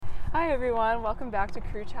Hi everyone, welcome back to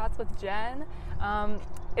Crew Chats with Jen.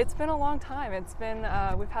 It's been a long time.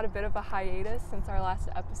 We've had a bit of a hiatus since our last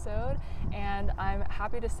episode, and I'm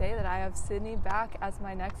happy to say that I have Sydney back as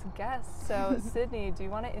my next guest. So Sydney, do you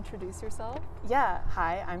want to introduce yourself? Yeah,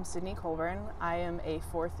 hi, I'm Sydney Colburn. I am a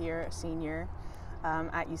fourth year senior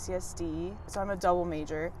at UCSD, so I'm a double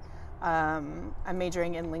major. I'm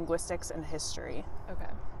majoring in linguistics and history. Okay.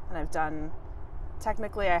 And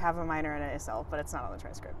technically I have a minor in ASL, but it's not on the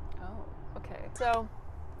transcript. Oh, okay. So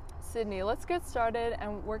Sydney, let's get started,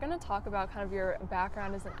 and we're going to talk about kind of your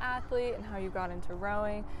background as an athlete and how you got into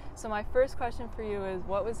rowing. So my first question for you is,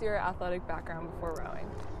 what was your athletic background before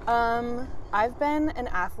rowing? I've been an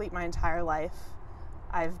athlete my entire life.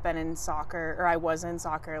 I've been in soccer, or I was in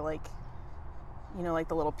soccer, like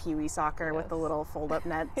the little peewee soccer with the little fold-up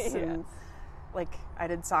nets. Yes. And I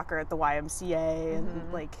did soccer at the YMCA,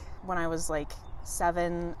 and when I was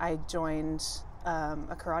 7, I joined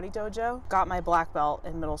a karate dojo, got my black belt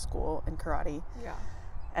in middle school in karate. Yeah.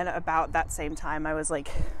 And about that same time, I was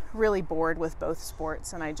really bored with both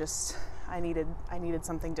sports, and I needed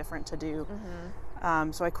something different to do.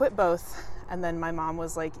 Mm-hmm. So I quit both, and then my mom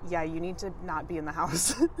was like, yeah, you need to not be in the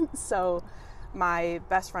house. So my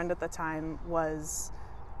best friend at the time was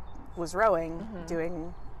rowing, mm-hmm.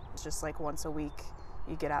 doing just once a week,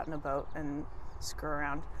 you get out in a boat and screw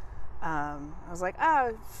around. I was like,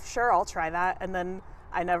 sure, I'll try that. And then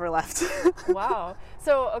I never left. Wow.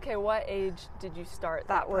 So, okay, what age did you start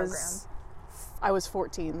that program? I was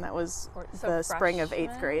 14. That was the spring of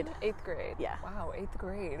 8th grade. 8th grade. Yeah. Wow, 8th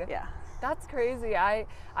grade. Yeah. That's crazy. I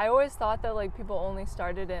always thought that people only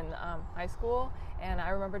started in high school, and I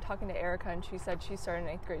remember talking to Erica, and she said she started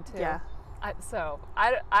in 8th grade too. Yeah.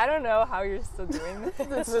 I don't know how you're still doing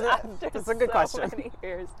this. That's a good question. Many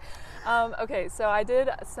years. Okay, so I did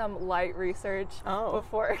some light research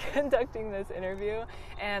before conducting this interview,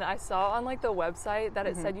 and I saw on the website that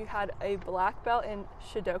it said you had a black belt in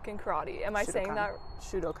Shotokan karate. Am I saying that?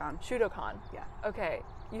 Shudokan. Shudokan. Yeah. Okay,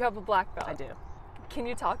 you have a black belt. I do. Can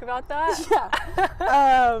you talk about that?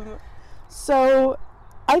 Yeah. So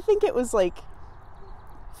I think it was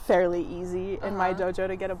fairly easy in my dojo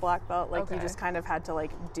to get a black belt. You just kind of had to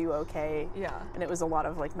do okay. Yeah. And it was a lot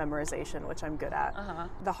of memorization, which I'm good at.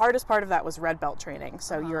 The hardest part of that was red belt training.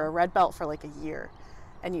 So you're a red belt for a year,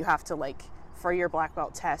 and you have to for your black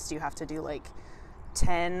belt test, you have to do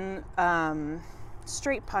 10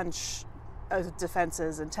 straight punch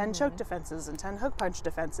defenses and 10 choke defenses and 10 hook punch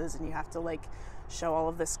defenses, and you have to show all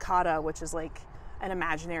of this kata, which is an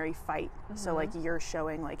imaginary fight. So you're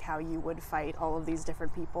showing how you would fight all of these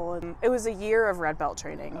different people. And it was a year of red belt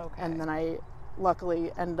training. Okay. And then I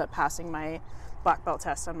luckily ended up passing my black belt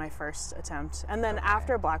test on my first attempt. And then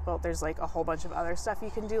after black belt, there's a whole bunch of other stuff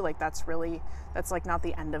you can do. That's not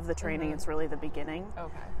the end of the training. It's really the beginning.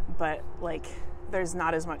 Okay. But there's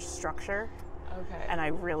not as much structure. Okay. And I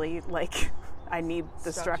really I need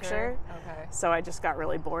the structure. Okay. So I just got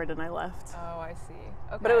really bored and I left. Oh, I see.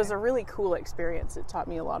 Okay. But it was a really cool experience. It taught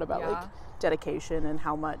me a lot about dedication and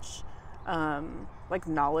how much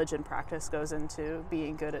knowledge and practice goes into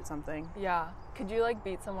being good at something. Yeah. Could you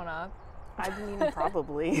beat someone up? I mean,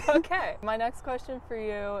 probably. Okay. My next question for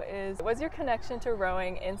you is, was your connection to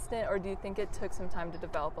rowing instant, or do you think it took some time to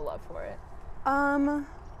develop a love for it?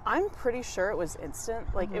 I'm pretty sure it was instant.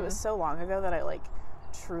 It was so long ago that I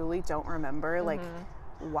truly don't remember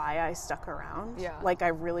why I stuck around. Yeah. I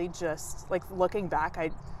really just looking back,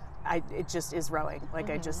 it just is rowing.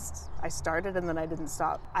 I started and then I didn't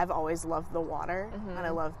stop. I've always loved the water, and I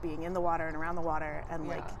love being in the water and around the water,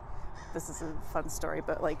 and this is a fun story,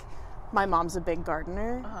 but my mom's a big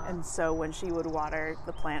gardener, and so when she would water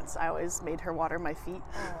the plants, I always made her water my feet.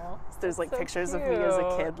 Aww, there's so pictures cute. of me as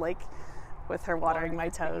a kid with her watering my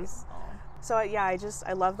toes. So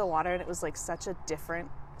I love the water, and it was such a different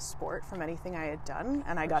sport from anything I had done,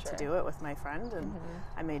 and I got to do it with my friend, and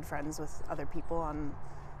I made friends with other people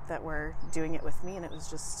that were doing it with me, and it was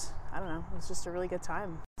just, I don't know, it was just a really good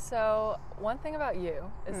time. So one thing about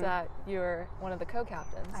you is that you're one of the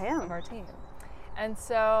co-captains of our team. And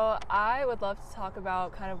so I would love to talk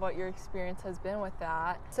about kind of what your experience has been with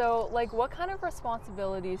that. So what kind of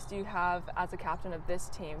responsibilities do you have as a captain of this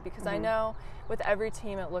team? Because I know with every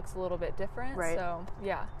team it looks a little bit different. Right. So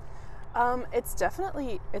yeah.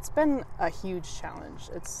 It's been a huge challenge.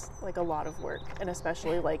 It's a lot of work, and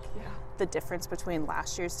especially the difference between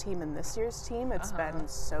last year's team and this year's team. It's been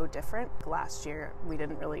so different. Last year we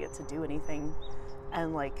didn't really get to do anything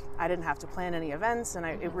and like I didn't have to plan any events, and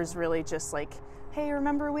it was really just like, hey,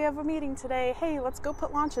 remember we have a meeting today, hey, let's go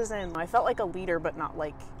put launches in. I felt like a leader, but not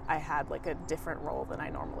like I had like a different role than I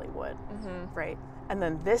normally would, right? And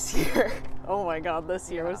then this year, oh my god,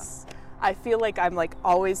 this year was, I feel like I'm like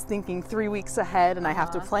always thinking 3 weeks ahead, and I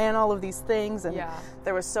have to plan all of these things, and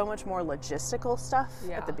there was so much more logistical stuff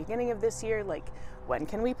at the beginning of this year, like when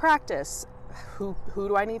can we practice? Who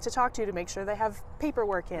do I need to talk to make sure they have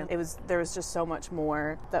paperwork in? There was just so much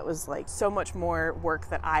more that was like so much more work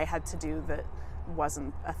that I had to do that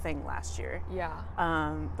wasn't a thing last year.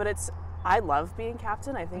 But I love being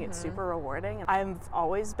captain. I think it's super rewarding. I've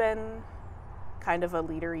always been kind of a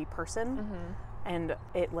leadery person, and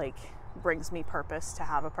it like brings me purpose to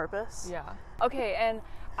have a purpose. Okay, and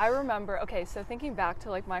I remember, so thinking back to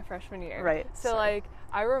like my freshman year. Right. So like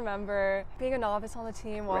I remember being a novice on the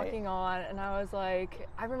team, walking on, and I was like,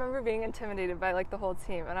 I remember being intimidated by like the whole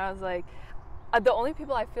team, and I was like, the only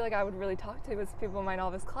people I feel like I would really talk to was people in my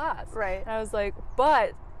novice class. Right. And I was like,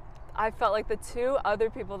 but I felt like the two other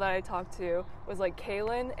people that I talked to was like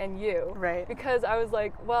Kaylin and you. Right. Because I was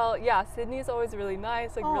like, well, yeah, Sydney's always really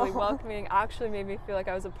nice, like really welcoming, actually made me feel like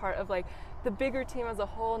I was a part of like the bigger team as a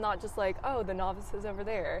whole, not just like, oh, the novices over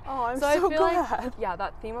there. Oh, I'm so I feel glad. like, yeah,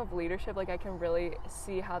 that theme of leadership, like I can really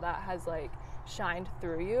see how that has like shined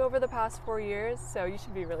through you over the past 4 years. So you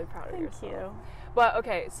should be really proud of yourself. Thank you. But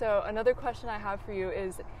okay, so another question I have for you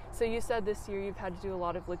is, so you said this year you've had to do a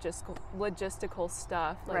lot of logistical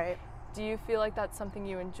stuff. Like, right. Do you feel like that's something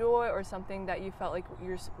you enjoy, or something that you felt like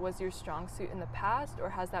was your strong suit in the past, or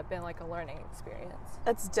has that been like a learning experience?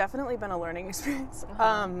 It's definitely been a learning experience.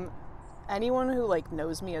 Anyone who like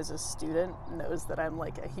knows me as a student knows that I'm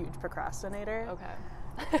like a huge procrastinator. Okay.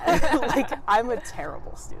 Like I'm a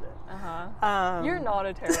terrible student. You're not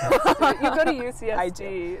a terrible student. You go to UCSD. I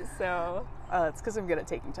do. So it's because I'm good at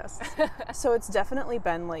taking tests. So it's definitely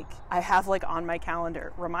been like, I have like on my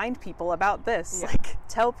calendar, remind people about this, like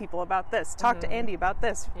tell people about this, talk to Andy about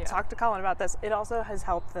this, talk to Colin about this. It also has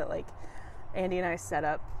helped that like Andy and I set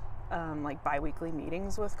up like bi-weekly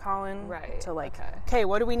meetings with Colin to like, okay,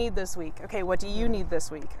 what do we need this week? Okay, what do you need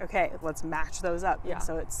this week? Okay, let's match those up. And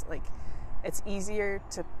so it's like, it's easier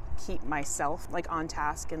to keep myself like on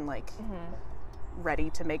task and like ready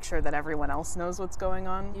to make sure that everyone else knows what's going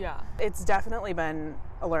on. It's definitely been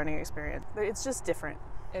a learning experience. It's just different.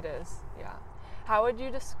 It is, How would you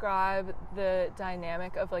describe the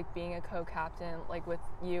dynamic of like being a co-captain, like with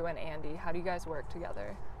you and Andy? How do you guys work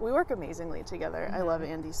together? We work amazingly together. I love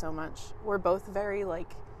Andy so much. We're both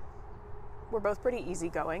pretty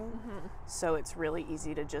easygoing. So it's really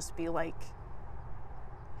easy to just be like,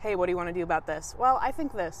 hey, what do you want to do about this? Well, I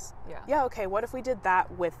think this. Yeah, okay, what if we did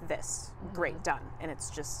that with this? Great, done. And it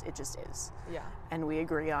just is. And we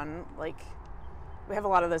agree on, like, we have a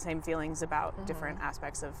lot of the same feelings about different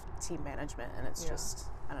aspects of team management, and it's just,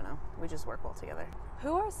 I don't know, we just work well together.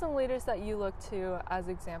 Who are some leaders that you look to as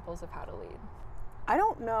examples of how to lead? I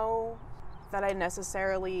don't know that I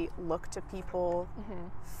necessarily look to people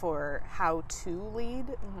for how to lead.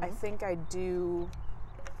 I think I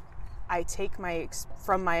take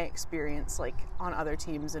from my experience, like on other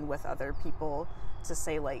teams and with other people, to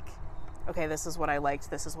say like, okay, this is what I liked,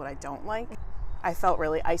 this is what I don't like. I felt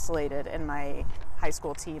really isolated in my high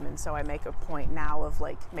school team, and so I make a point now of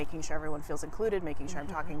like making sure everyone feels included, making sure I'm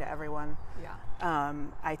talking to everyone.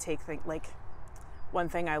 I take like one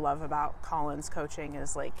thing I love about Colin's coaching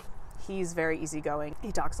is like, he's very easygoing.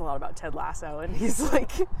 He talks a lot about Ted Lasso, and he's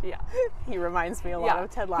like, he reminds me a lot of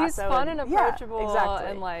Ted Lasso. He's fun and approachable, exactly.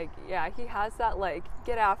 And like, he has that like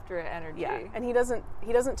get after it energy. And he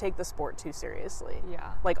doesn't take the sport too seriously.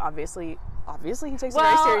 Like obviously he takes it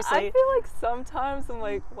very seriously. I feel like sometimes I'm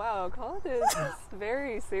like, wow, Colin is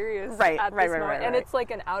very serious at this moment, and it's like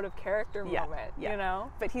an out of character moment, you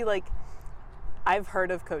know. But he like, I've heard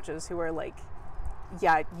of coaches who are like,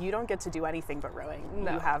 you don't get to do anything but rowing.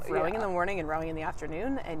 You have rowing in the morning and rowing in the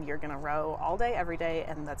afternoon, and you're going to row all day, every day,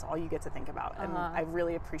 and that's all you get to think about. And I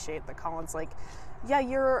really appreciate that Colin's like,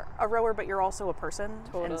 you're a rower, but you're also a person.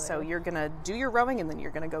 And so you're going to do your rowing, and then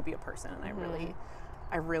you're going to go be a person. And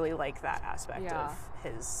I really like that aspect of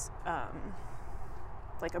his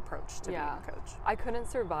like approach to being a coach. I couldn't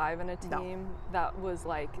survive in a team that was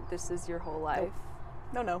like, this is your whole life.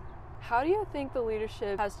 No. How do you think the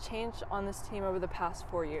leadership has changed on this team over the past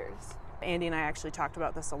 4 years? Andy and I actually talked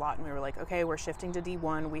about this a lot, and we were like, okay, we're shifting to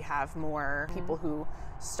D1. We have more people who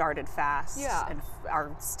started fast and are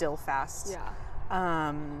still fast.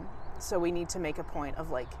 So we need to make a point of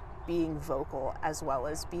like being vocal as well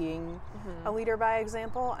as being a leader by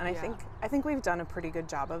example. And I think we've done a pretty good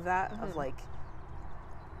job of that. Of like,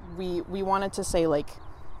 we wanted to say like,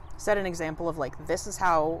 set an example of like, this is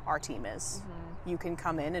how our team is. You can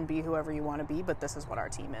come in and be whoever you want to be, but this is what our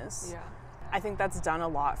team is. Yeah. I think that's done a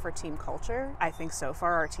lot for team culture. I think so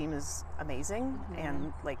far our team is amazing,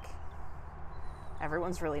 and like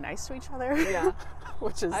everyone's really nice to each other. Yeah.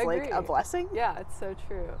 Which is like a blessing. Yeah, it's so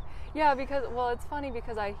true. Yeah, because, well, it's funny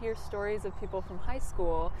because I hear stories of people from high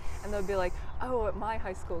school and they'll be like, oh, at my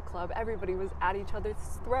high school club, everybody was at each other's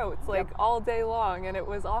throats like all day long, and it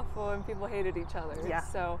was awful and people hated each other. Yeah.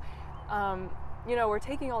 So, you know, we're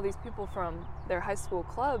taking all these people from their high school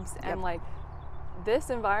clubs and like this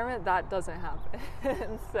environment, that doesn't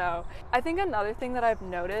happen. So I think another thing that I've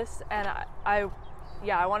noticed, and I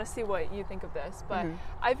want to see what you think of this, but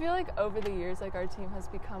I feel like over the years, like our team has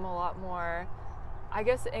become a lot more, I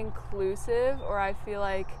guess, inclusive, or I feel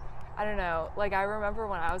like, I don't know, like I remember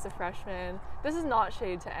when I was a freshman, this is not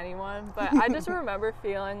shade to anyone, but I just remember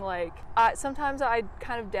feeling like, sometimes I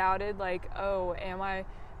kind of doubted like, oh, am I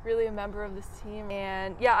really a member of this team?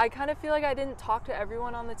 And yeah, I kind of feel like I didn't talk to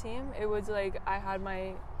everyone on the team. It was like I had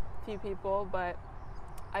my few people, but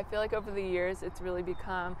I feel like over the years it's really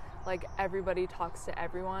become like everybody talks to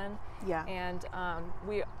everyone. Yeah. And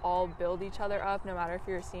we all build each other up, no matter if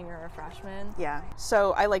you're a senior or a freshman. Yeah.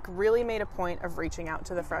 So I like really made a point of reaching out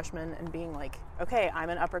to the freshmen and being like, okay,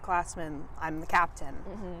 I'm an upperclassman. I'm the captain.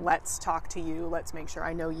 Let's talk to you. Let's make sure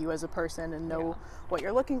I know you as a person and know what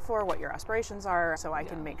you're looking for, what your aspirations are, so I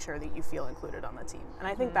can make sure that you feel included on the team. And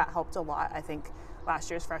I think that helped a lot. I think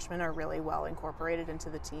last year's freshmen are really well incorporated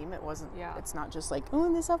into the team. It wasn't, it's not just like, oh,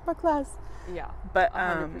 in this upper class. Yeah. But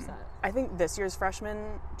 100%. I think this year's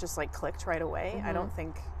freshmen just like clicked right away. I don't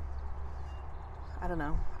think, I don't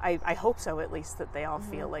know. I hope so, at least, that they all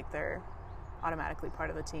feel like they're automatically part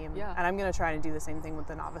of the team. Yeah. And I'm going to try and do the same thing with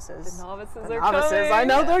the novices. The novices the are novices, coming. I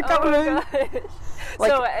know they're coming. Oh my gosh.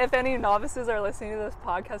 Like, so if any novices are listening to this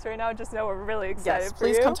podcast right now, just know we're really excited for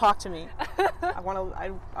you. Yes, please come talk to me. I want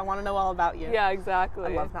to know all about you. Yeah,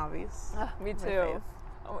 exactly. I love novice. Me too.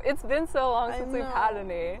 It's been so long since we've had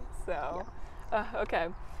any. So, okay.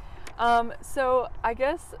 So I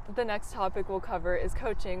guess the next topic we'll cover is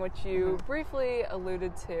coaching, which you briefly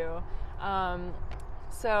alluded to.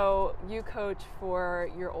 So you coach for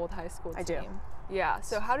your old high school team. I do. Yeah.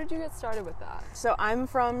 So how did you get started with that? So I'm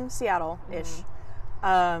from Seattle-ish.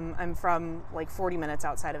 I'm from like 40 minutes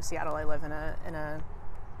outside of Seattle. I live in a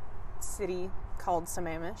city called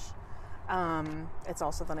Sammamish. It's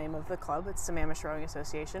also the name of the club. It's Sammamish Rowing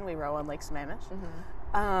Association. We row on Lake Sammamish.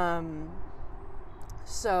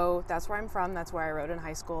 So that's where I'm from. That's where I rowed in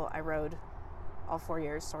high school. I rowed all 4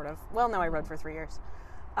 years, sort of. Well, no, I rowed for 3 years.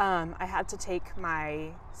 I had to take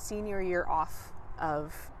my senior year off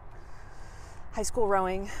of high school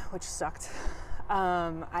rowing, which sucked.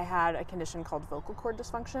 I had a condition called vocal cord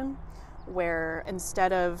dysfunction, where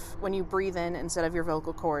instead of, when you breathe in, instead of your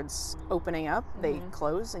vocal cords opening up, they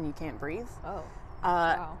close and you can't breathe. Oh,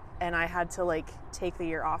 wow. And I had to like take the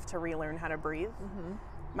year off to relearn how to breathe.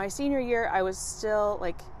 My senior year, I was still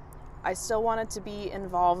like, I still wanted to be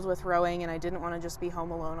involved with rowing, and I didn't want to just be home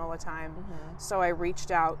alone all the time. So I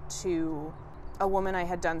reached out to a woman I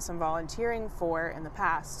had done some volunteering for in the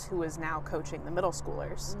past, who is now coaching the middle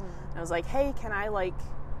schoolers. And I was like, hey, can I like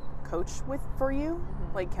coach for you?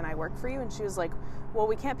 Like, can I work for you? And she was like, well,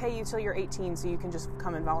 we can't pay you till you're 18, so you can just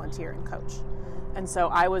come and volunteer and coach. And so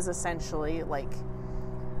I was essentially like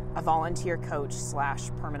a volunteer coach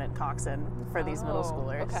 / permanent coxswain for these middle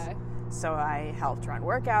schoolers. Okay. So I helped run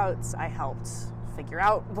workouts. I helped figure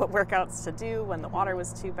out what workouts to do when the water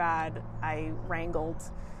was too bad. I wrangled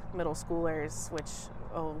middle schoolers, which,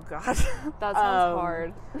 oh God. That sounds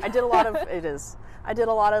hard. I did a lot of, it is. I did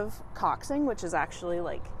a lot of coxing, which is actually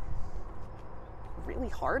like really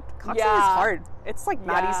hard. Coxing is hard. It's like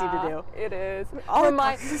not easy to do. It is. For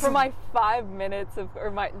my 5 minutes of,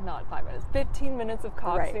 or my, not 5 minutes, 15 minutes of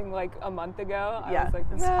coxing like a month ago, I was like,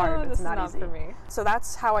 it's hard. This it's is not easy for me. So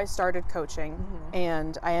that's how I started coaching,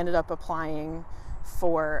 and I ended up applying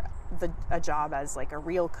for a job as like a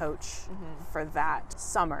real coach for that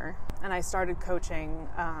summer. And I started coaching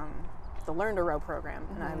the Learn to Row program,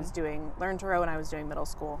 and I was doing Learn to Row, and I was doing middle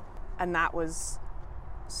school, and that was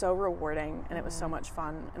so rewarding, and it was so much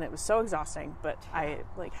fun, and it was so exhausting, but I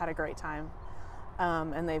like had a great time.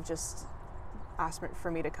 And they've just asked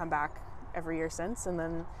for me to come back every year since, and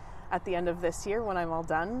then at the end of this year, when I'm all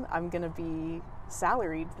done, I'm gonna be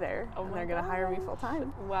salaried there, and they're gonna hire me full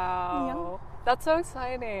time. Wow. Yeah. That's so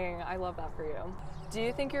exciting. I love that for you. Do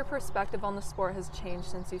you think your perspective on the sport has changed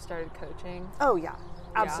since you started coaching? Oh yeah,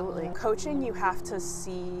 absolutely. Yeah. Coaching, you have to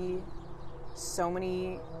see so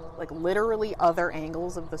many, like literally other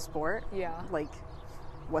angles of the sport. Yeah. Like,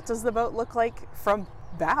 what does the boat look like from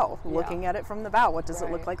bow, looking at it from the bow. What does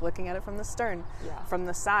it look like looking at it from the stern, from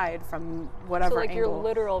the side, from whatever so, like, angle? Your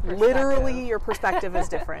literal perspective. Literally, your perspective is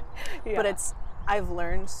different. But I've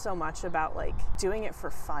learned so much about like doing it for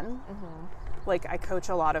fun. Like I coach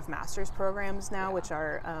a lot of master's programs now, which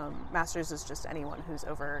are master's is just anyone who's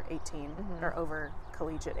over 18 or over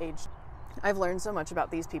collegiate age. I've learned so much about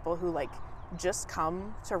these people who like just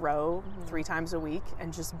come to row 3 times a week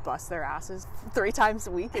and just bust their asses 3 times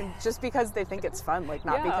a week, and just because they think it's fun, like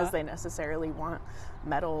not because they necessarily want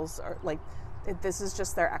medals or like this is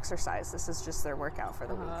just their exercise. This is just their workout for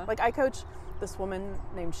the week. Like I coach this woman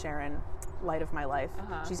named Sharon, light of my life.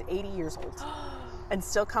 She's 80 years old and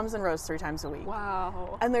still comes and rows 3 times a week.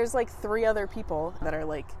 Wow. And there's like 3 other people that are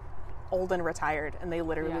like old and retired, and they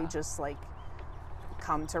literally just like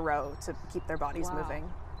come to row to keep their bodies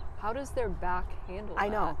moving. How does their back handle that? I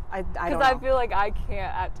know. I don't know. Because I feel like I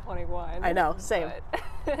can't at 21. I know. Same.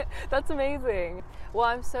 That's amazing. Well,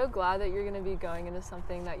 I'm so glad that you're going to be going into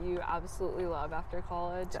something that you absolutely love after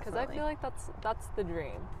college. Because I feel like that's the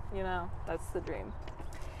dream. You know, that's the dream.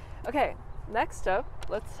 Okay, next up,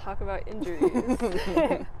 let's talk about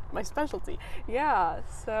injuries. My specialty. Yeah.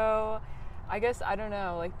 So, I guess, I don't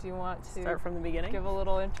know, like, do you want to start from the beginning? Give a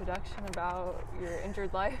little introduction about your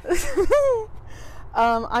injured life?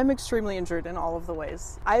 I'm extremely injured in all of the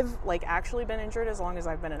ways. I've like actually been injured as long as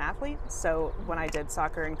I've been an athlete. So when I did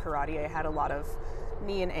soccer and karate, I had a lot of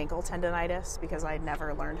knee and ankle tendonitis because I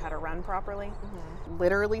never learned how to run properly.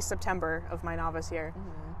 Literally September of my novice year,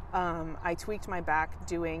 I tweaked my back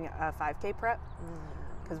doing a 5K prep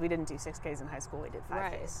because we didn't do 6Ks in high school. We did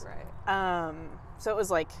 5Ks. Right. So it was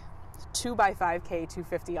like 2 by 5K,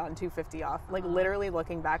 250 on, 250 off. Like literally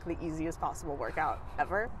looking back, the easiest possible workout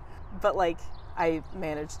ever. But like I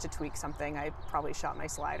managed to tweak something. I probably shot my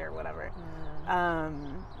slide or whatever.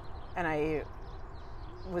 And I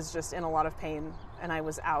was just in a lot of pain, and I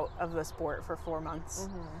was out of the sport for 4 months.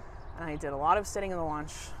 And I did a lot of sitting in the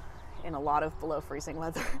launch in a lot of below freezing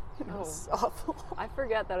weather. It was awful. I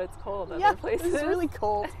forget that it's cold other places. It's really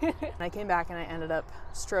cold. And I came back and I ended up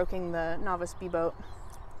stroking the novice B boat,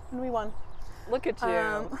 and we won. Look at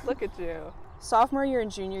you. Look at you. Sophomore year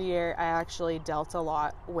and junior year, I actually dealt a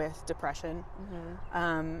lot with depression.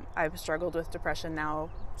 I've struggled with depression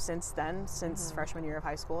now since freshman year of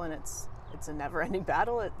high school, and it's a never-ending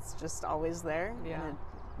battle. It's just always there. And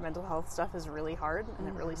mental health stuff is really hard, and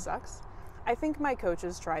it really sucks. I think my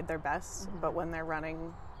coaches tried their best, but when they're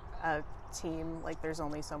running a team, like there's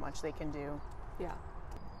only so much they can do.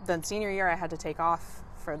 Then senior year, I had to take off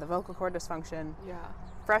for the vocal cord dysfunction.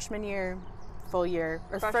 Freshman year, full year,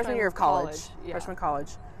 or freshman year of college. Freshman college.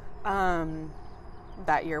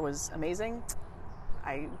 That year was amazing.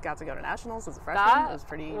 I got to go to nationals as a freshman. It was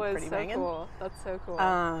pretty banging. Cool. That's so cool.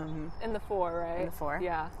 In the 4, right? In the 4.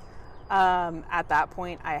 Yeah. At that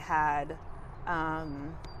point, I had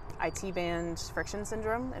IT band friction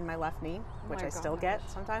syndrome in my left knee, which I still get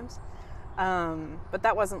sometimes. But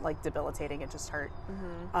that wasn't like debilitating, it just hurt.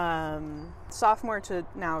 Sophomore to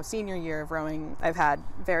now senior year of rowing, I've had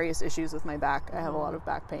various issues with my back. I have a lot of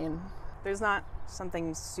back pain. There's not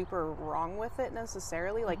something super wrong with it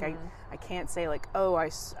necessarily. Like I can't say like, oh,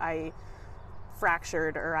 I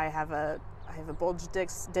fractured, or I have a bulged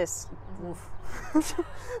disc.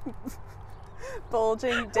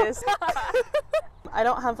 Bulging disc. I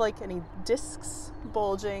don't have like any discs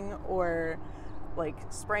bulging or like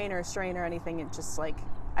sprain or strain or anything. It's just like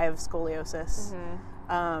I have scoliosis,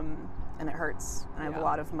 and it hurts, and I have a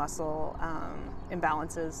lot of muscle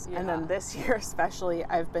imbalances. And then this year especially,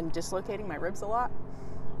 I've been dislocating my ribs a lot.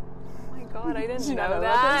 Oh my god, I didn't know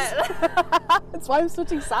that. That's why I'm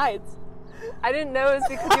switching sides. I didn't know it was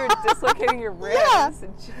because you were dislocating your ribs.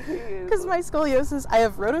 Because my scoliosis, I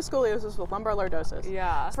have rotoscoliosis with lumbar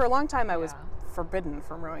lordosis. For a long time I was forbidden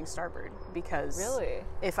from rowing starboard because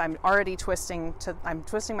if I'm already twisting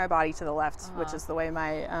my body to the left, which is the way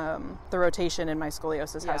my the rotation in my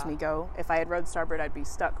scoliosis has me go. If I had rowed starboard, I'd be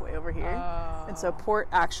stuck way over here. And so port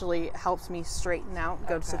actually helps me straighten out,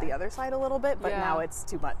 go to the other side a little bit, but now it's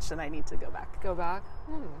too much and I need to go back.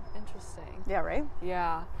 Interesting. Yeah, right?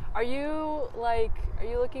 Yeah. Are you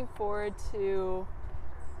looking forward to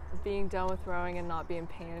being done with rowing and not be in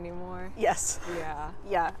pain anymore? Yes. Yeah.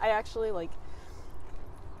 Yeah. I actually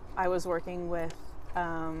I was working with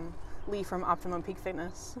Lee from Optimum Peak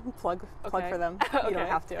Fitness. Plug for them. You don't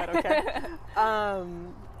have to. I don't care.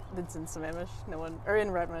 It's in Sammamish. No one, or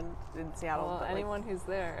in Redmond, in Seattle. Well, anyone who's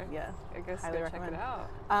there. Yeah. I guess highly recommend. Check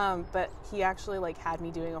it out. But he actually had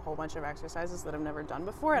me doing a whole bunch of exercises that I've never done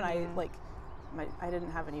before, and I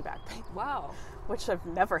didn't have any back pain. Wow. Which I've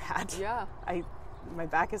never had. Yeah. My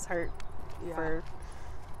back is hurt for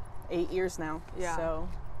 8 years now. Yeah. So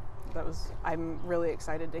I'm really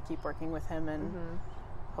excited to keep working with him and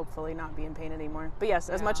hopefully not be in pain anymore. But yes,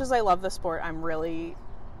 as much as I love the sport, I'm really,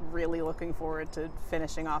 really looking forward to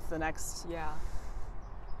finishing off the next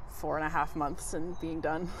 4.5 months and being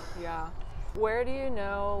done. Yeah. Where do you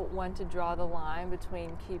know when to draw the line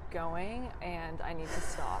between keep going and I need to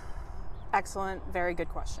stop? Excellent. Very good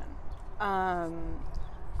question. I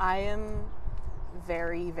am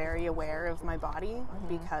very, very aware of my body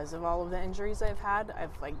because of all of the injuries I've had.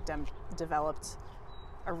 I've like developed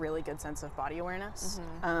a really good sense of body awareness.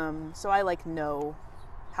 So I like know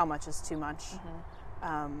how much is too much.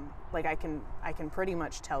 Like I can pretty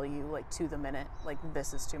much tell you like to the minute, like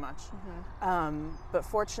this is too much. But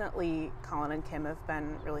fortunately, Colin and Kim have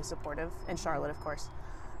been really supportive, and Charlotte, of course,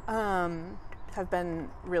 have been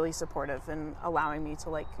really supportive in allowing me to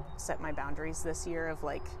like set my boundaries this year of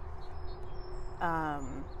like,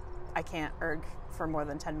 I can't erg for more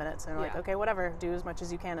than 10 minutes, and like, okay, whatever, do as much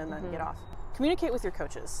as you can and then get off. Communicate with your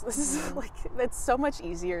coaches. This is like, it's so much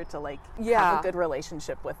easier to like have a good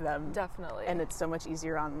relationship with them. Definitely. And it's so much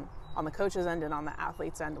easier on the coach's end and on the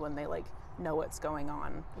athlete's end when they like know what's going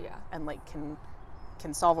on. And like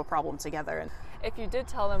can solve a problem together. And if you did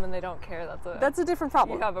tell them and they don't care, that's a different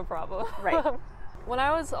problem. You have a problem. Right. When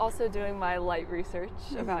I was also doing my light research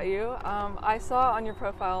about you, I saw on your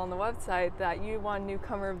profile on the website that you won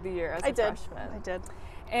Newcomer of the Year as a freshman. I did.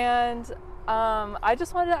 And I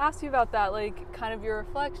just wanted to ask you about that, like kind of your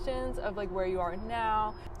reflections of like where you are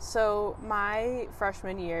now. So my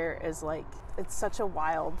freshman year is like, it's such a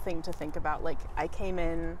wild thing to think about. Like I came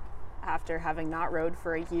in after having not rode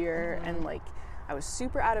for a year and like I was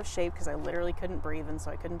super out of shape because I literally couldn't breathe and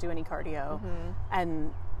so I couldn't do any cardio.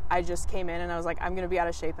 And I just came in and I was like, I'm going to be out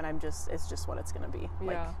of shape and it's just what it's going to be.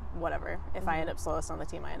 Like, whatever. If I end up slowest on the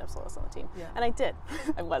team, I end up slowest on the team. And I did.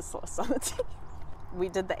 I was slowest on the team. We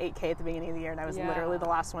did the 8K at the beginning of the year and I was literally the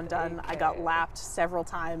last one done. 8K. I got lapped several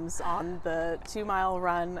times on the 2-mile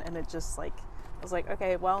run and it just like, I was like,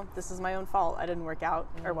 okay, well, this is my own fault. I didn't work out.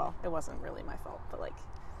 Or well, it wasn't really my fault, but like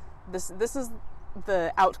this is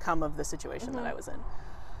the outcome of the situation that I was in.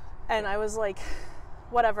 And I was like,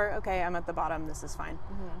 whatever, okay, I'm at the bottom, this is fine.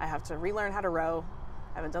 I have to relearn how to row.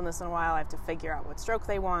 I haven't done this in a while. I have to figure out what stroke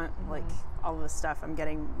they want, like all of this stuff. I'm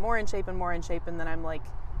getting more in shape, and then I'm like,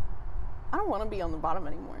 I don't want to be on the bottom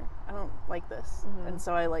anymore. I don't like this. And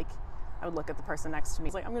so I would look at the person next to me.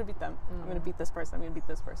 It's like, I'm going to beat them. I'm going to beat this person. I'm going to beat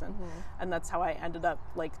this person. And that's how I ended up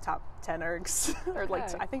like top 10 ergs. Or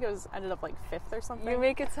like, I think ended up like 5th or something. You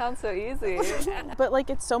make it sound so easy. But like,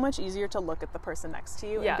 it's so much easier to look at the person next to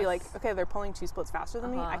you and be like, okay, they're pulling 2 splits faster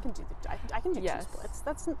than me. I can do I can do 2 splits.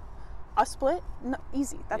 That's a split, no,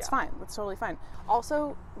 easy. That's fine. That's totally fine.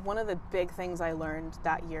 Also, one of the big things I learned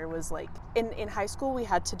that year was like in high school we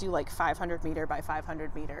had to do like 500 meter by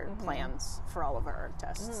 500 meter plans for all of our erg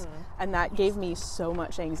tests, and that gave me so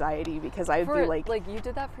much anxiety because I'd be like you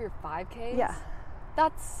did that for your 5Ks? Yeah,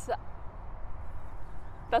 that's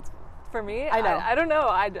for me. I know. I don't know.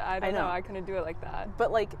 I don't know. I couldn't do it like that.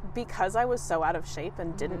 But like, because I was so out of shape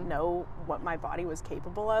and didn't know what my body was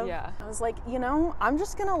capable of, I was like, I'm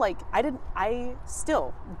just gonna like, I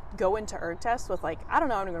still go into erg tests with like, I don't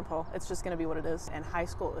know, I'm gonna pull. It's just gonna be what it is. And high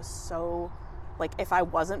school is so, like, if I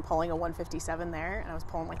wasn't pulling a 157 there and I was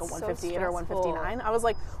pulling like a 158 or a 159, I was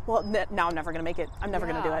like, well, now I'm never gonna make it. I'm never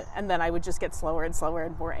gonna do it. And then I would just get slower and slower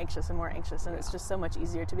and more anxious and more anxious. And it's just so much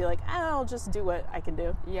easier to be like, I'll just do what I can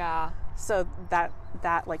do. Yeah. So that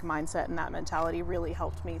like mindset and that mentality really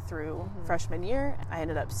helped me through freshman year. I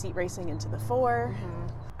ended up seat racing into the 4.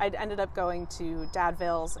 I ended up going to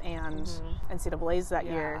Dadville's and NCAA's that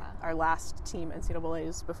year, our last team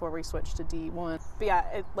NCAA's before we switched to D1. But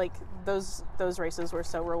yeah, those races were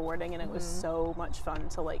so rewarding, and it was so much fun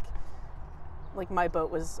to like my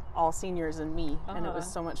boat was all seniors and me, and it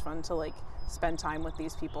was so much fun to like spend time with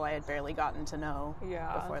these people I had barely gotten to know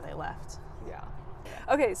before they left. Yeah.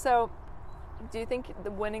 Okay, so do you think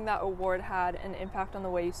winning that award had an impact on the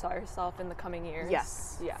way you saw yourself in the coming years?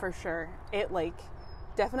 Yes, for sure. It like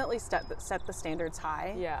definitely set the standards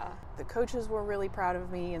high. Yeah. The coaches were really proud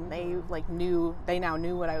of me, and they now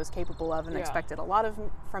knew what I was capable of and expected a lot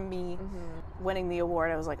from me. Winning the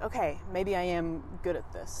award, I was like, okay, maybe I am good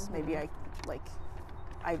at this. Maybe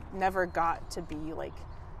I never got to be like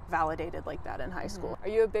validated like that in high school. Are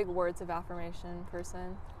you a big words of affirmation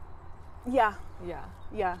person? Yeah.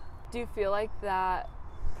 Yeah. Do you feel like that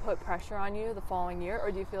put pressure on you the following year, or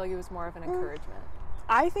do you feel like it was more of an encouragement?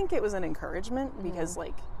 I think it was an encouragement because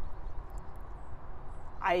like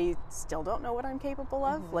I still don't know what I'm capable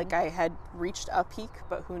of. Like I had reached a peak,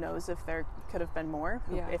 but who knows if there could have been more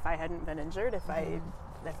if I hadn't been injured, if I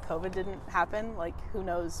if COVID didn't happen, like, who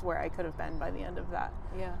knows where I could have been by the end of that.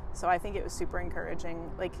 Yeah. So I think it was super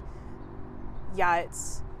encouraging. Like, yeah,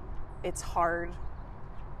 it's hard,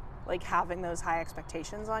 like, having those high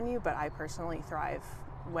expectations on you, but I personally thrive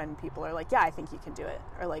when people are like, yeah, I think you can do it,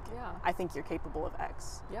 or like, I think you're capable of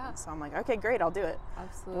X. Yeah. So I'm like, okay, great, I'll do it.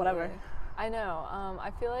 Absolutely. Whatever. I know.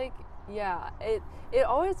 I feel like, it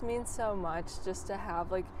always means so much just to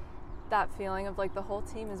have, like, that feeling of, like, the whole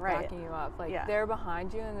team is backing you up. Like, they're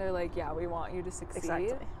behind you and they're like, yeah, we want you to succeed.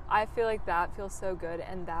 Exactly. I feel like that feels so good,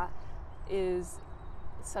 and that is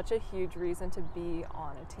such a huge reason to be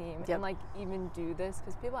on a team and, like, even do this,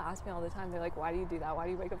 because people ask me all the time, they're like, why do you do that? Why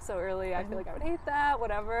do you wake up so early? I feel like I would hate that,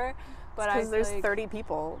 whatever. But because there's 30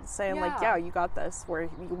 people saying like, yeah, you got this.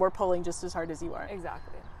 We're pulling just as hard as you are.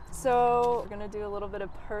 Exactly. So we're gonna do a little bit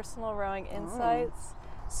of personal rowing insights.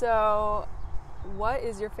 So what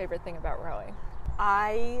is your favorite thing about rowing?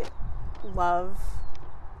 I love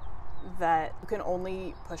that you can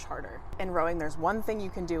only push harder. In rowing, there's one thing you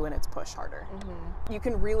can do, and it's push harder. You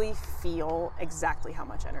can really feel exactly how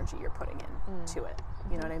much energy you're putting in to it.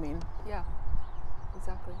 You know what I mean? Yeah,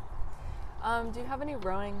 exactly. Do you have any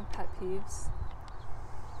rowing pet peeves?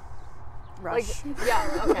 Rush. Like,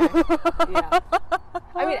 yeah, okay. Yeah.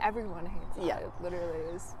 I mean, everyone hates it. Yeah. It literally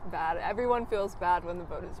is bad. Everyone feels bad when the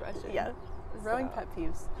boat is rushing. Yeah. Rowing pet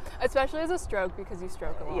peeves. Especially as a stroke, because you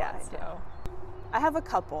stroke a lot. Yeah. So. I have a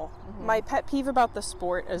couple. My pet peeve about the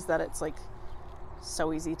sport is that it's, like,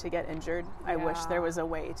 so easy to get injured. I wish there was a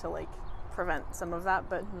way to, like, prevent some of that,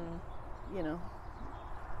 but you know,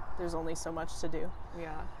 there's only so much to do.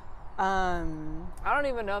 Yeah. I don't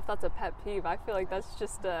even know if that's a pet peeve. I feel like that's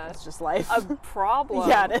just it's just life. A problem.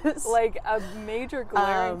 Yeah, it is. Like a major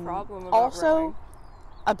glaring problem about also, rowing.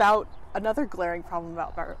 About another glaring problem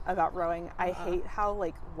about rowing, I hate how,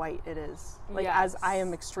 like, white it is. Like, as I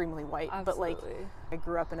am extremely white, but, like, I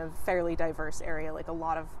grew up in a fairly diverse area. Like,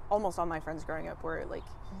 almost all my friends growing up were, like,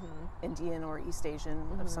 Indian or East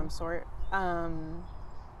Asian of some sort. And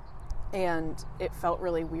it felt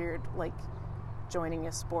really weird, like, joining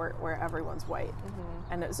a sport where everyone's white.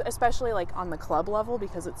 And it's especially, like, on the club level,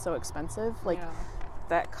 because it's so expensive. Like,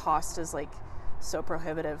 that cost is, like, so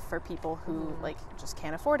prohibitive for people who like just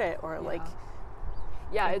can't afford it, or like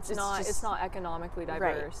it's not economically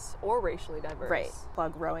diverse or racially diverse. Right.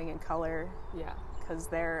 Plug Rowing in Color. Yeah. Because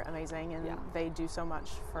they're amazing, and they do so much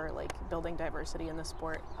for, like, building diversity in the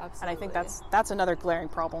sport. Absolutely. And I think that's another glaring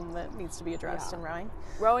problem that needs to be addressed in rowing.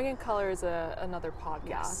 Rowing in Color is another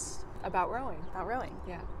podcast about rowing. About rowing.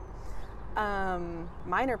 Yeah.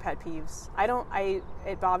 Minor pet peeves.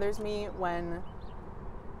 It bothers me when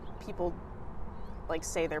people, like,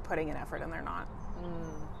 say they're putting an effort and they're not.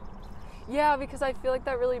 Yeah, because I feel like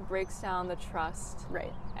that really breaks down the trust.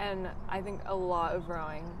 Right. And I think a lot of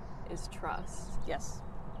rowing is trust. Yes.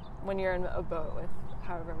 When you're in a boat with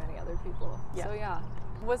however many other people. Yeah. So yeah.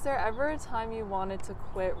 Was there ever a time you wanted to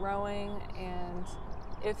quit rowing, and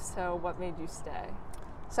if so, what made you stay?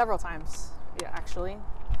 Several times. Yeah, actually.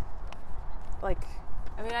 Like,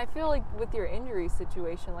 I mean, I feel like with your injury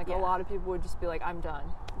situation, like a lot of people would just be like, I'm done.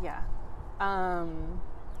 Yeah.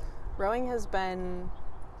 Rowing has been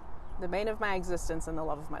the bane of my existence and the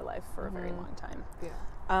love of my life for a very long time. Yeah.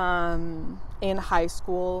 In high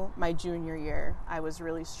school, my junior year, I was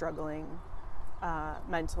really struggling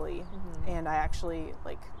mentally, and I actually,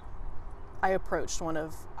 like, I was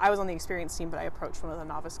on the experience team, but I approached one of the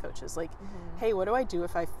novice coaches, like, hey, what do I do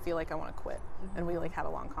if I feel like I want to quit? And we, like, had a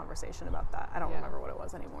long conversation about that. I don't remember what it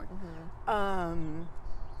was anymore.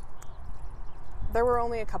 There were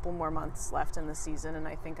only a couple more months left in the season, and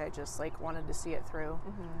I think I just, like, wanted to see it through.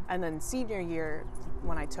 And then senior year,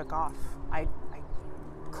 when I took off, I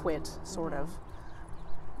quit, sort of.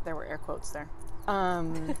 There were air quotes there.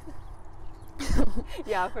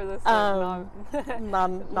 Yeah, for this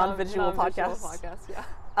non-visual podcast. Yeah.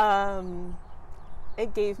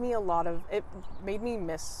 It gave me it made me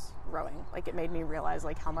miss rowing. Like, it made me realize,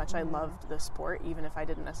 like, how much I loved the sport, even if I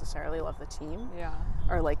didn't necessarily love the team. Yeah.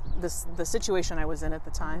 Or, like, the situation I was in at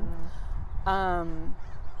the time.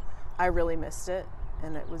 I really missed it,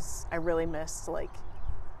 and I really missed, like,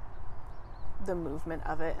 the movement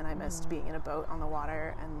of it, and I missed being in a boat on the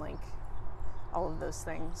water and, like, all of those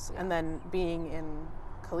things. And then being in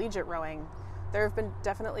collegiate rowing, there have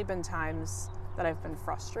definitely been times that I've been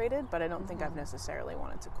frustrated, but I don't think I've necessarily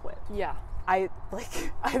wanted to quit. Yeah. I've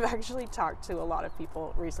actually talked to a lot of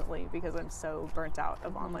people recently, because I'm so burnt out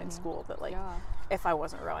of online school that, like, if I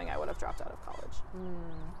wasn't rowing, I would have dropped out of college.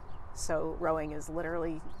 So rowing is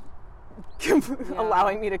literally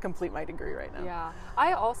allowing me to complete my degree right now. Yeah.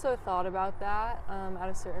 I also thought about that at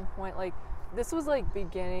a certain point. Like, this was, like,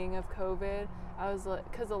 beginning of COVID. I was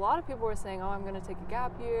like, because a lot of people were saying, oh, I'm going to take a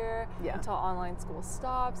gap year until online school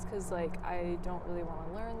stops, because like I don't really want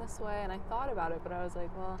to learn this way. And I thought about it, but I was like,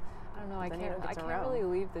 well, I don't know, I can't really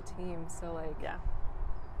leave the team, so like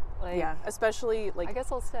especially like, I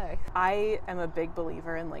guess I'll stay. I am a big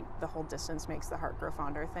believer in like the whole distance makes the heart grow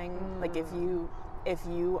fonder thing. Like if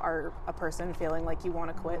you are a person feeling like you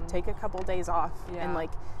want to quit, take a couple days off, and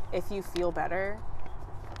like if you feel better,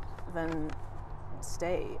 then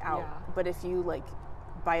stay out. But if you like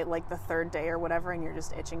by like the third day or whatever and you're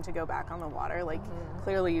just itching to go back on the water, like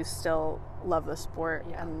clearly you still love the sport,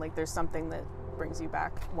 and like there's something that brings you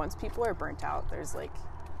back. Once people are burnt out, there's like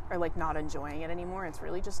are like not enjoying it anymore, it's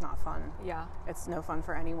really just not fun. It's no fun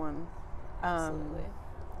for anyone. Absolutely.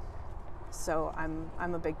 So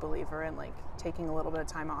I'm a big believer in like taking a little bit of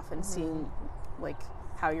time off and seeing like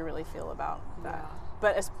how you really feel about that.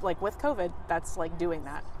 But it's like with COVID, that's like doing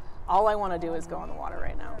that. All I want to do is go on the water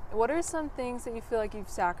right now. What are some things that you feel like you've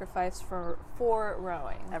sacrificed for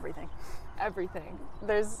rowing? Everything.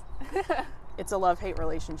 There's it's a love-hate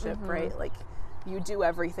relationship, right? Like you do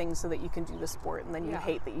everything so that you can do the sport, and then you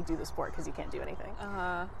hate that you do the sport because you can't do anything.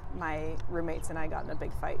 My roommates and I got in a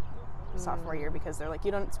big fight sophomore year because they're like,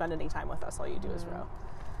 you don't spend any time with us, all you do is row.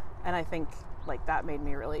 And I think like that made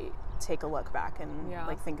me really take a look back and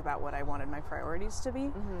like think about what I wanted my priorities to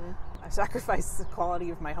be. I've sacrificed the quality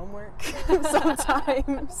of my homework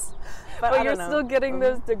sometimes, but you're still getting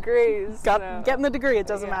those degrees. Getting the degree, it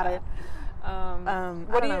doesn't matter.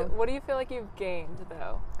 What do you feel like you've gained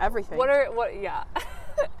though? Everything.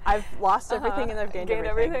 I've lost everything and I've gained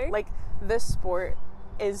everything. Like this sport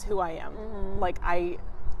is who I am. Like I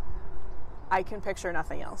can picture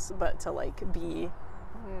nothing else but to like be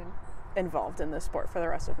involved in this sport for the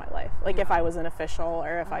rest of my life. Like if I was an official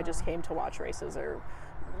or if I just came to watch races or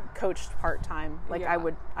coached part-time, like I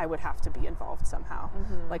would have to be involved somehow.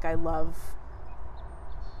 Like I love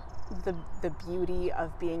the beauty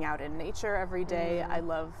of being out in nature every day. I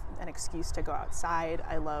love an excuse to go outside.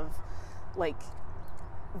 I love like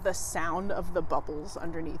the sound of the bubbles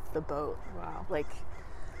underneath the boat. Wow. Like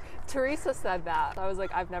Teresa said that. I was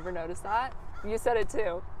like, I've never noticed that. You said it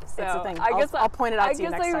too. So it's a thing. I'll point it out to you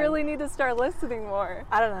next time. I guess I really need to start listening more.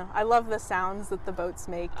 I don't know. I love the sounds that the boats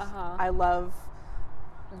make. I love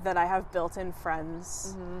that I have built-in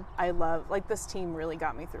friends. I love, like, this team really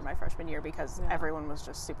got me through my freshman year because everyone was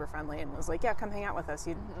just super friendly and was like, yeah, come hang out with us.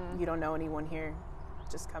 You don't know anyone here.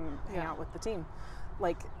 Just come hang out with the team.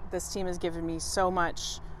 Like, this team has given me so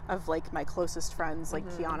much of, like, my closest friends, like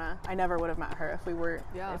Kiana. I never would have met her if we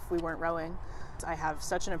weren't rowing. I have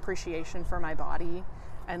such an appreciation for my body,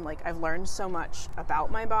 and like I've learned so much about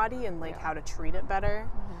my body and like how to treat it better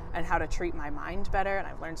and how to treat my mind better, and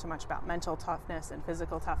I've learned so much about mental toughness and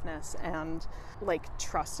physical toughness and like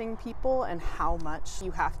trusting people and how much you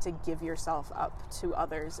have to give yourself up to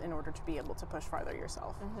others in order to be able to push farther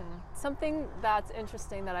yourself. Something that's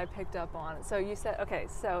interesting that I picked up on, so you said, okay,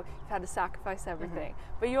 so you've had to sacrifice everything,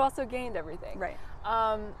 but you also gained everything, right?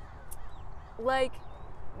 Like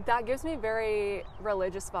that gives me very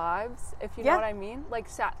religious vibes, if you know what I mean. Like,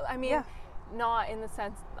 not in the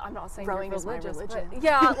sense, I'm not saying rowing you're is religious, my religion.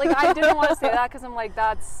 But like I didn't want to say that because I'm like,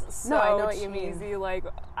 that's so no, I know what cheesy, you mean. like,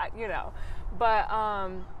 you know.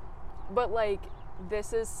 But like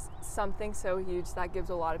this is something so huge that gives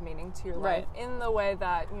a lot of meaning to your life in the way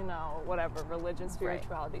that, you know, whatever religion,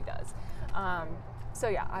 spirituality does. So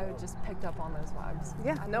yeah, I just picked up on those vibes.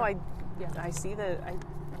 I see that. I'm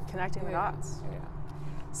connecting the dots.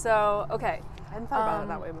 So, okay. I hadn't thought about it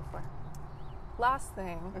that way before. Last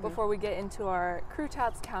thing, before we get into our Crew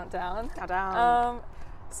Chats countdown.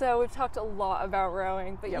 So we've talked a lot about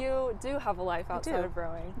rowing, but you do have a life outside of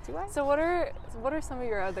rowing. Do I? So what are some of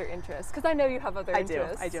your other interests? Because I know you have other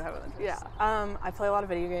interests. I do have other interests. Yeah. I play a lot of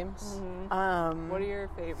video games. What are your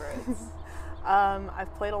favorites?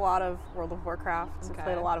 I've played a lot of World of Warcraft. I've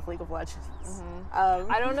played a lot of League of Legends.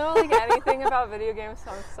 I don't know like anything about video games,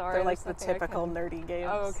 so I'm sorry. They're like the typical nerdy games.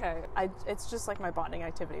 Oh, okay. It's just like my bonding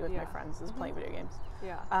activity with my friends is playing video games.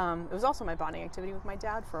 Yeah. It was also my bonding activity with my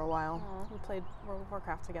dad for a while. We played World of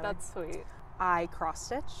Warcraft together. That's sweet. I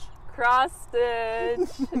cross-stitch.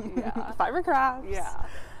 Yeah. Fiber crafts. Yeah.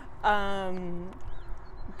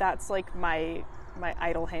 That's like my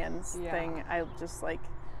idle hands thing. I just like,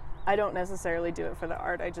 I don't necessarily do it for the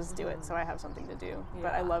art. I just do it so I have something to do.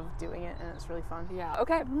 But I love doing it, and it's really fun. Yeah.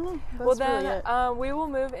 Okay. Well, then really we will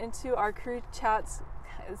move into our Crew Chats.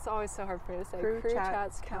 It's always so hard for me to say. Crew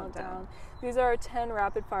Chats countdown. These are our 10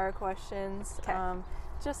 rapid fire questions.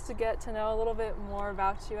 Just to get to know a little bit more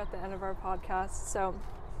about you at the end of our podcast. So,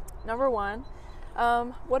 number 1,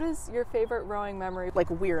 what is your favorite rowing memory? Like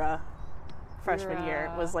Weira. freshman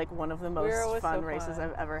year was like one of the most fun races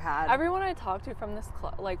I've ever had. Everyone I talk to from this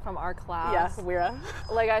from our class, yes, Wira.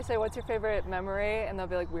 Like I say, what's your favorite memory, and they'll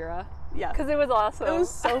be like Wira. Yeah, because it was awesome. It was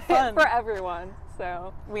so fun for everyone.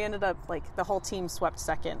 So we ended up like the whole team swept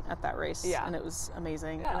second at that race. Yeah, and it was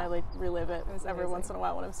amazing. Yeah. And I like relive it every once in a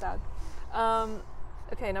while when I'm sad.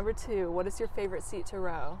 Okay, number 2. What is your favorite seat to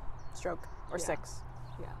row? Stroke or 6.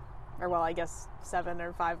 Yeah. Or well, I guess 7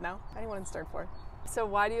 or 5 now. Anyone in stern 4. So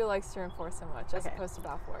why do you like stern 4 so much as opposed to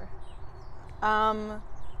bow 4?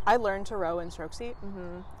 I learned to row in stroke seat,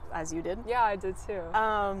 as you did. Yeah, I did too.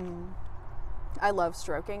 I love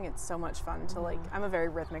stroking. It's so much fun to like. I'm a very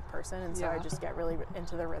rhythmic person, and so I just get really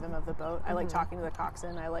into the rhythm of the boat. I like talking to the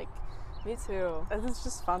coxswain. Me too. It's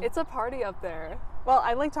just fun. It's a party up there. Well,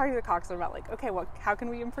 I like talking to the coxswain about like, okay, how can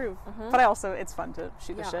we improve? But it's fun to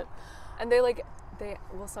shoot the shit. And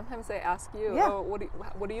sometimes they ask you, oh,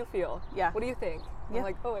 what do you feel? Yeah. What do you think? Yeah. I'm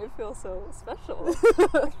like, oh, I feel so special.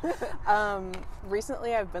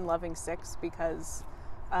 Recently I've been loving 6 because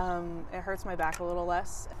it hurts my back a little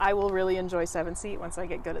less. I will really enjoy 7 seat once I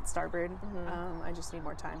get good at starboard. I just need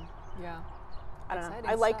more time. Yeah. I don't know.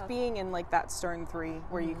 I like being in like that stern 3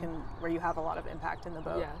 where you have a lot of impact in the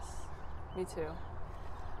boat. Yes. Me too.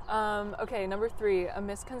 Okay, number 3, a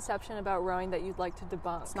misconception about rowing that you'd like to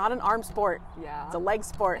debunk. It's not an arm sport. Yeah. It's a leg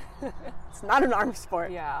sport. It's not an arm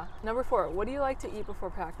sport. Yeah. Number 4, what do you like to eat before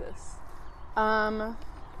practice?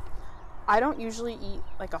 I don't usually eat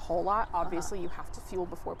like a whole lot. Obviously, you have to fuel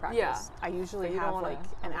before practice. Yeah. I usually have like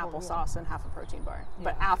an applesauce and half a protein bar. Yeah.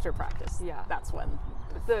 But after practice, that's when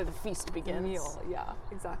the feast begins. Meal. Yeah,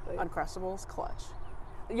 exactly. Uncrustables, clutch.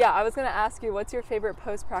 Yeah, I was going to ask you, what's your favorite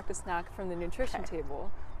post-practice snack from the nutrition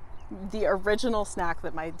table? The original snack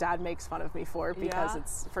that my dad makes fun of me for because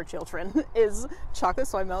it's for children is chocolate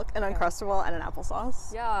soy milk, an Uncrustable, and an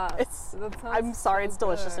applesauce. Yeah. I'm sorry, it's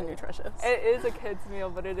delicious and nutritious. It is a kid's meal,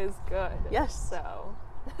 but it is good. Yes. So,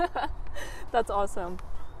 that's awesome.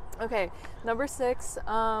 Okay, number 6,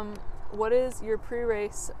 what is your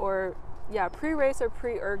pre-race or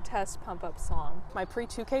pre-erg test pump-up song? My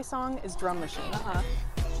pre-2K song is Drum Machine.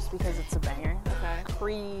 Just because it's a banger. Okay.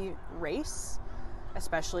 Pre-race,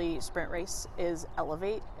 especially sprint race, is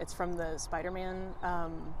Elevate. It's from the Spider-Man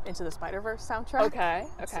Into the Spider-Verse soundtrack. Okay.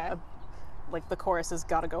 Like the chorus is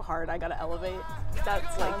 "Gotta go hard, I gotta elevate."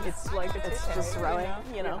 That's it's just rowing,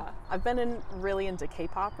 you know. Yeah. I've been really into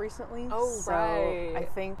K-pop recently. Oh, so right. I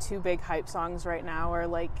think 2 big hype songs right now are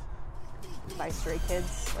like by Stray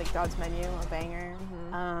Kids, like God's Menu, a banger.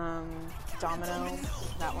 Domino,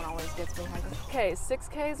 that one always gets me hyped. Okay,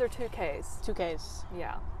 6Ks or 2Ks? 2Ks.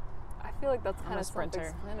 Yeah. I feel like that's kind of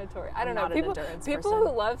self-explanatory. I don't know. People who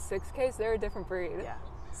love 6Ks, they're a different breed. Yeah.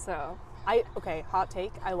 So. Hot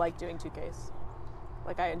take. I like doing 2Ks.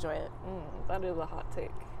 Like, I enjoy it. That is a hot take.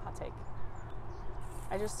 Hot take.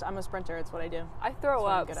 I'm a sprinter. It's what I do. I throw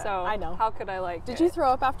up, so I know. How could I like Did you throw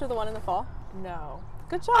up after the one in the fall? No.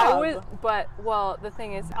 Good job. The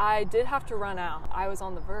thing is, I did have to run out. I was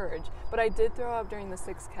on the verge, but I did throw up during the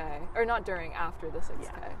 6K, or not during, after the 6K.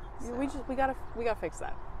 Yeah. So. We gotta fix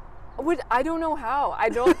that. I don't know how. I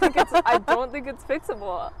don't think it's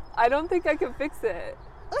fixable. I don't think I can fix it.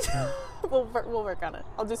 We'll work on it.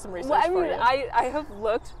 I'll do some research for you. I have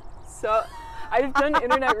looked so. I've done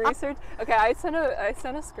internet research. Okay, I sent a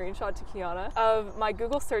screenshot to Kiana of my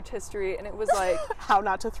Google search history, and it was like how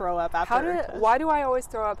not to throw up after. Why do I always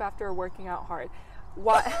throw up after working out hard?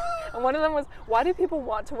 Why? And one of them was, why do people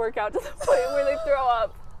want to work out to the point where they throw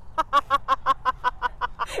up?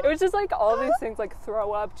 It was just like all these things, like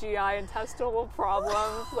throw up, GI, intestinal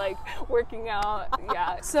problems, like working out.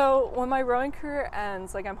 Yeah. So when my rowing career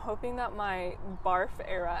ends, like I'm hoping that my barf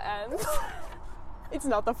era ends. It's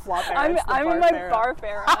not the flop era. I'm in my barf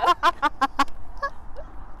era.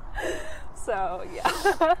 So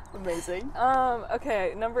yeah. Amazing.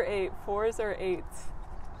 Okay, number 8. 4s or 8s?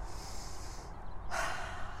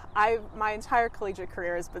 My entire collegiate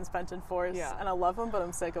career has been spent in 4s, and I love them, but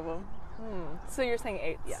I'm sick of them. So you're saying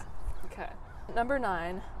 8s? Yeah. Okay. Number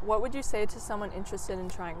 9. What would you say to someone interested in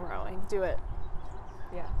trying rowing? Do it.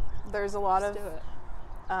 Yeah. There's a lot Just do it.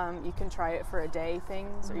 You can try it for a day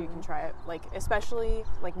things, or you can try it like, especially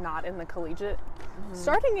like not in the collegiate.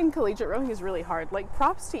 Starting in collegiate rowing is really hard. Like,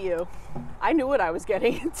 props to you. I knew what I was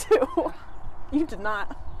getting into. You did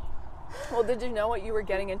not. Well, did you know what you were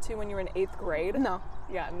getting into when you were in 8th grade? No.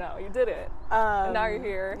 Yeah, no, you did it. And now you're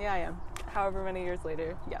here. Yeah, I am. However many years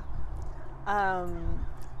later. Yeah.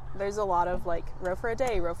 There's a lot of like row for a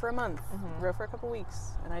day, row for a month, row for a couple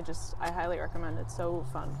weeks, and I highly recommend it. It's so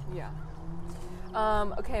fun. Yeah.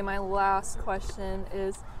 Okay, my last question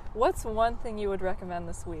is, what's one thing you would recommend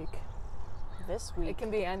this week? This week? It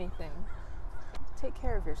can be anything. take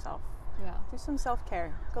care of yourself. Yeah. Do some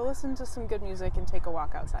self-care. Go listen to some good music and take a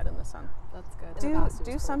walk outside in the sun. That's good.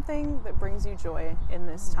 Do something that brings you joy in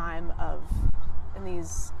this time in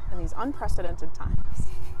these unprecedented times.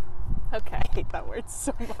 Okay. I hate that word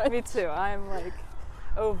so much. Me too. I'm like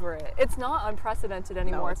over it. It's not unprecedented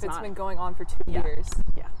anymore. No, if it's not. been going on for 2 years.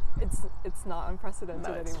 Yeah. It's not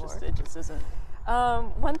unprecedented anymore. It just isn't.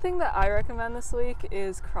 One thing that I recommend this week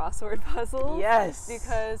is crossword puzzles. Yes.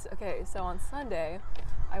 Because, so on Sunday,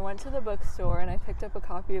 I went to the bookstore and I picked up a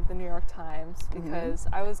copy of the New York Times because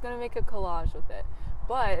I was going to make a collage with it.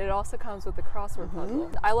 But it also comes with the crossword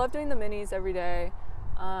puzzle. I love doing the minis every day,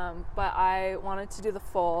 but I wanted to do the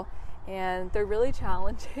full, and they're really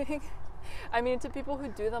challenging. I mean, to people who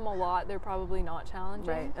do them a lot, they're probably not challenging.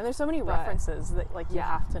 Right. And there's so many references that you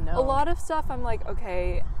have to know. A lot of stuff I'm like,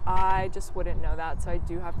 okay, I just wouldn't know that, so I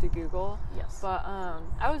do have to Google. Yes. But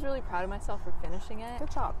I was really proud of myself for finishing it.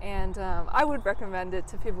 Good job. And I would recommend it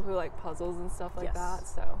to people who like puzzles and stuff like that.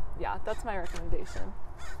 So yeah, that's my recommendation.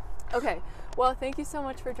 Okay, well, thank you so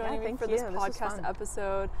much for joining me for this podcast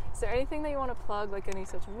episode. Is there anything that you want to plug, like any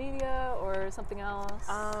social media or something else?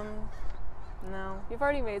 No. You've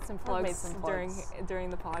already made some plugs, during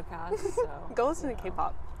the podcast. So go listen to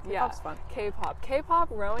K-pop. K-pop's fun. K-pop,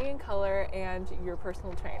 rowing in color, and your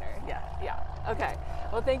personal trainer. Yeah. Okay.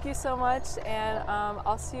 Well, thank you so much, and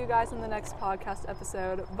I'll see you guys in the next podcast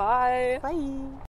episode. Bye. Bye.